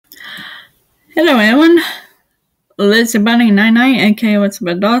Hello everyone, Liz Bunny 99 aka What's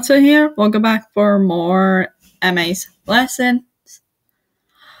My Daughter here. Welcome back for more MA's lesson.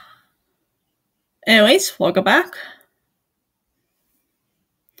 Anyways, welcome back.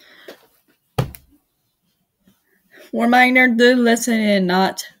 Reminder, do listen and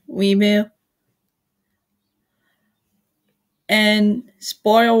not review. And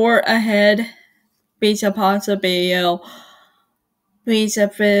spoiler word ahead. Please pause the video. Please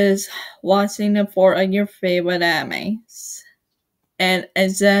finish watching for your favorite animes. And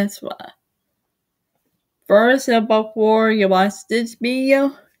that's what. First, before you watch this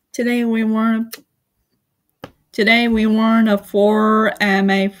video, today we want a 4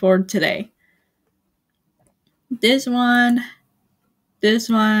 anime for today. This one. Please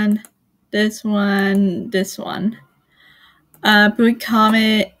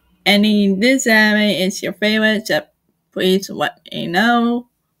comment any this anime is your favorite. So please let me know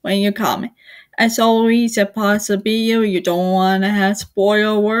when you comment. As always, pause the video. You don't want to have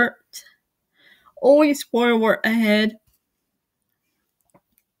spoiler words. Always spoiler word ahead.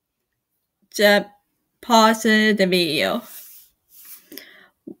 Just pause the video.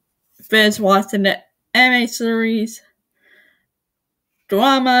 Finish watching the anime series,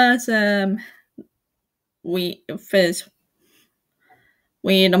 dramas. We finish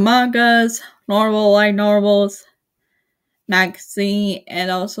read the mangas, light novels, magazine, and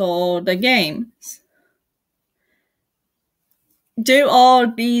also the games. Do all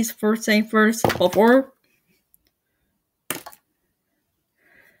these first things first before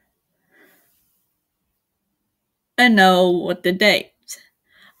and know what the date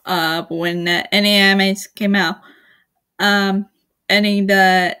when any animes came out. Any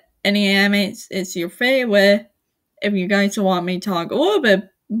animes is your favorite. If you guys want me to talk a little bit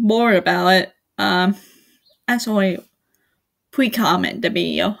more about it, as always, please comment the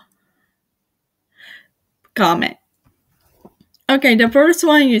video. Comment. Okay, the first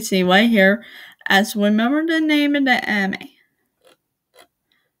one you see right here, as remember the name of the anime.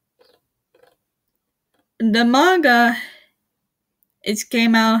 The manga, it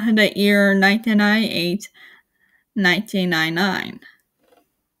came out in the year 1998, 1999.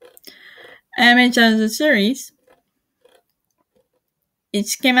 Anime as a series, it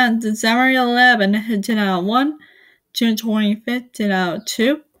came out December 11, 2001, June 25th,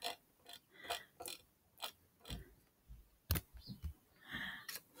 2002.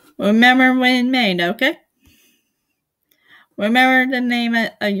 Remember when it made, okay? Remember the name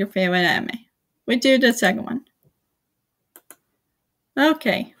of your favorite anime. We do the second one.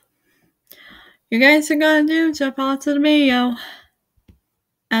 Okay. You guys are gonna do so pause the video.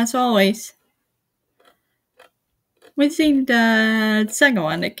 As always. We see the second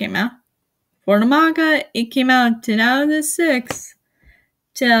one that came out. For the manga, it came out in 2006,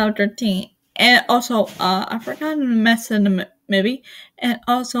 2013. And also, I forgot to mention the movie. And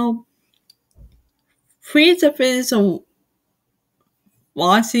also, please finish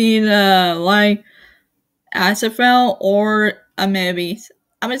watching as a film or a movies.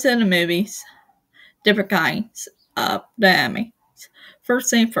 I'm gonna say the movies. Different kinds of the anime. First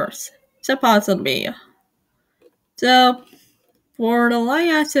thing first. So pause the video. So for the live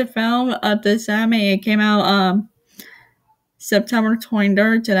action film of this anime, it came out September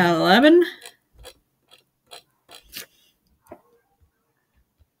 23rd, 2011.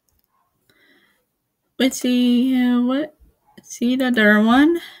 Let's see the third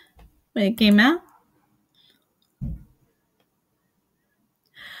one when it came out.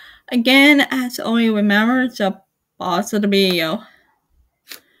 Again, as always, remember to pause the video.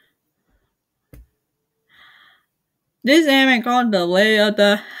 This anime called The Way of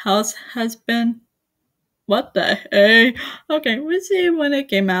the House Husband. What the heck? Okay, we'll see when it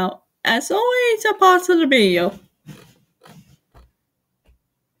came out. As always, a pause the video.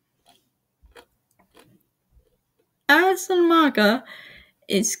 As the manga,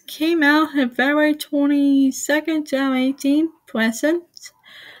 it came out on February 22nd, 2018, present.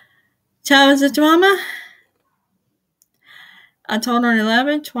 Child of Drama, October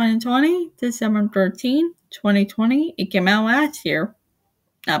 11, 2020, December 13, 2020. It came out last year.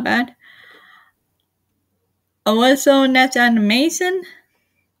 Not bad. Also, next animation.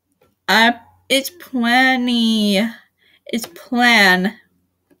 It's planned.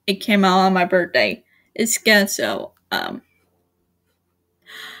 It came out on my birthday. It's scheduled.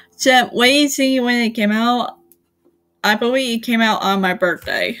 So wait and see when it came out. I believe it came out on my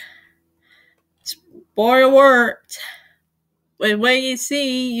birthday. Spoiler alert. Wait and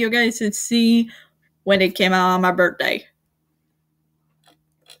see. You guys should see when it came out on my birthday.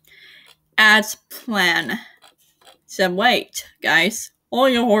 As planned. So wait, guys.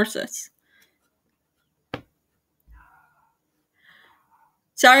 Hold your horses.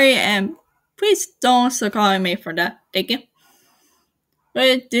 Sorry, and please don't call me for that. Thank you.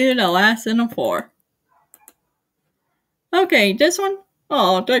 Let's do the last in the 4. Okay, this one.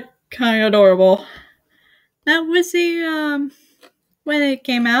 Oh, they're kind of adorable. That was the when it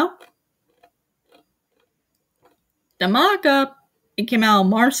came out. The manga, it came out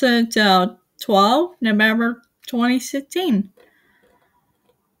March 12, November 2016.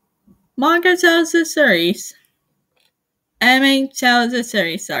 Manga tells the series. Anime tells the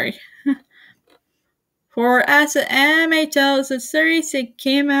series, sorry. For as the anime tells the series, it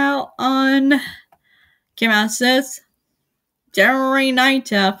came out since January 9,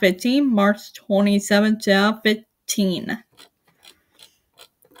 2015, March 27, 2015.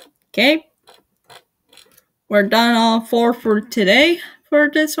 Okay. We're done all 4 for today for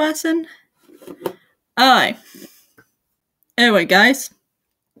this lesson. Alright. Anyway, guys.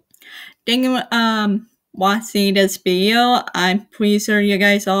 Thank you watching this video. I'm pretty sure you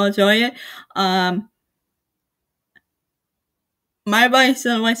guys all enjoy it. My advice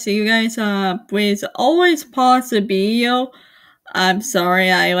to you guys, please always pause the video. I'm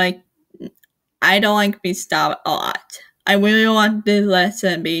sorry, I don't like to be stopped a lot. I really want this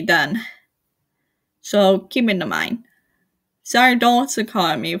lesson to be done. So keep it in mind. Sorry, don't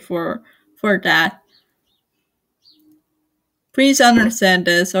call me for that. Please understand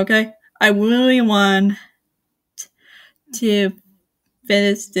this, okay? I really want to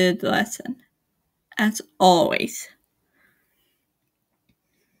finish the lesson, as always.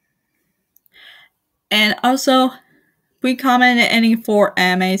 And also, please comment any 4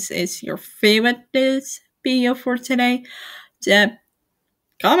 animes is your favorite this video for today. Just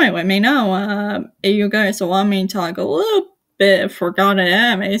comment, let me know if you guys want me to talk a little bit forgotten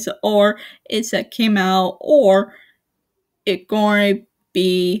animes, or it's that came out, or it going to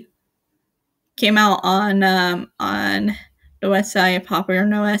be came out on the website popular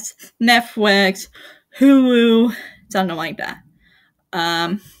known as Netflix, Hulu, something like that.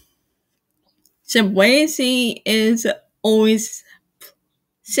 So Wazy is always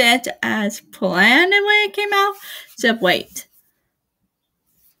set as planned when it came out. So wait.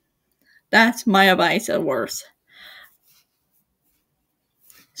 That's my advice at worst.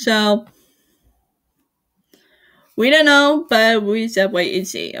 So we don't know, but we just wait and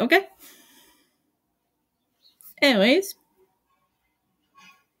see, okay? Anyways.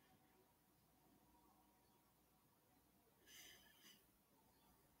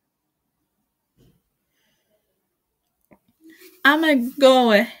 I'm gonna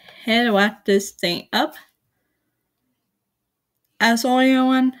go ahead and wrap this thing up. As always,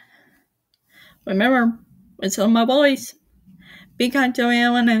 everyone, remember, with some of my boys, be kind to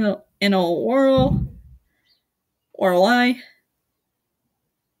everyone in a world or lie.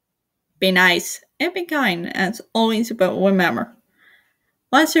 Be nice and be kind as always, but remember,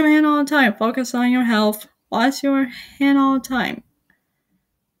 wash your hand all the time. Focus on your health. Wash your hand all the time.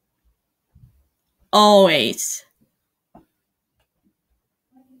 Always.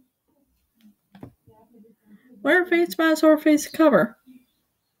 Wear a face mask or face cover.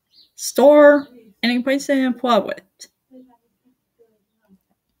 Store any place in public.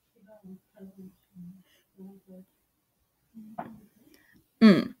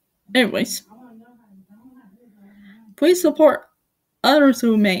 Anyways, please support others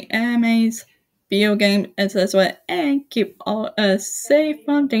who make animes, video games, etc., and keep all us safe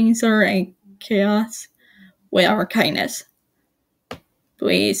from danger and chaos with our kindness.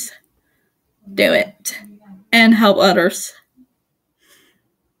 Please do it and help others.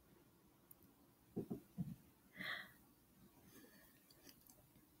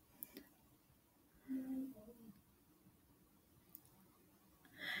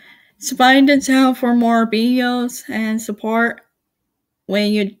 Subscribe to the channel for more videos and support.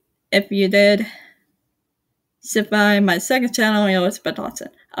 If you did, subscribe my second channel, Elizabeth Dawson.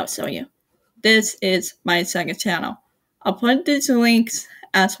 I'll show you. This is my second channel. I'll put these links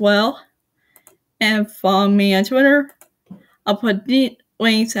as well. And follow me on Twitter. I'll put the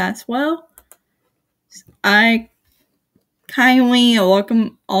links as well. I kindly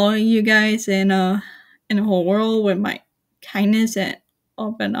welcome all of you guys in the whole world with my kindness and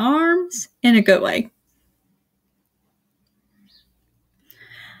open arms in a good way.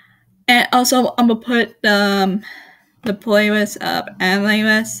 And also, I'm gonna put the playlist of anime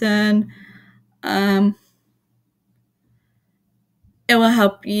lesson. It will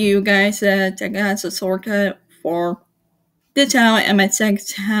help you guys check out the shortcut for the channel and my second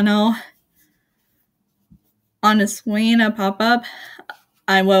channel. On the screen, a pop up.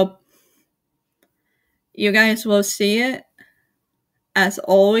 You guys will see it. As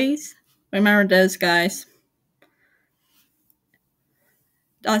always, remember this, guys.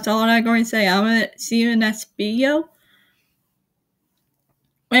 That's all I'm going to say. I'm going to see you in the next video.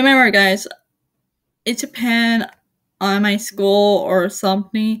 Remember, guys, it depends on my school or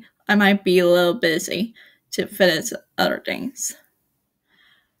something. I might be a little busy to finish other things.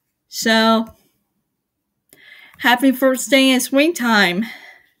 So, happy first day in springtime.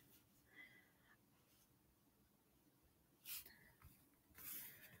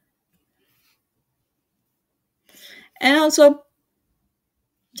 And also,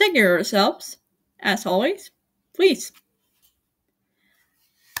 take care of yourselves, as always. Please.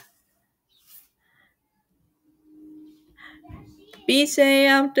 Be safe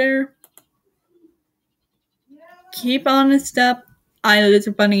out there. Keep on the step. I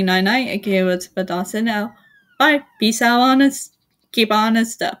live bunny 99, aka what's but Dawson now. Bye. Peace out on us. Keep on the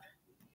step.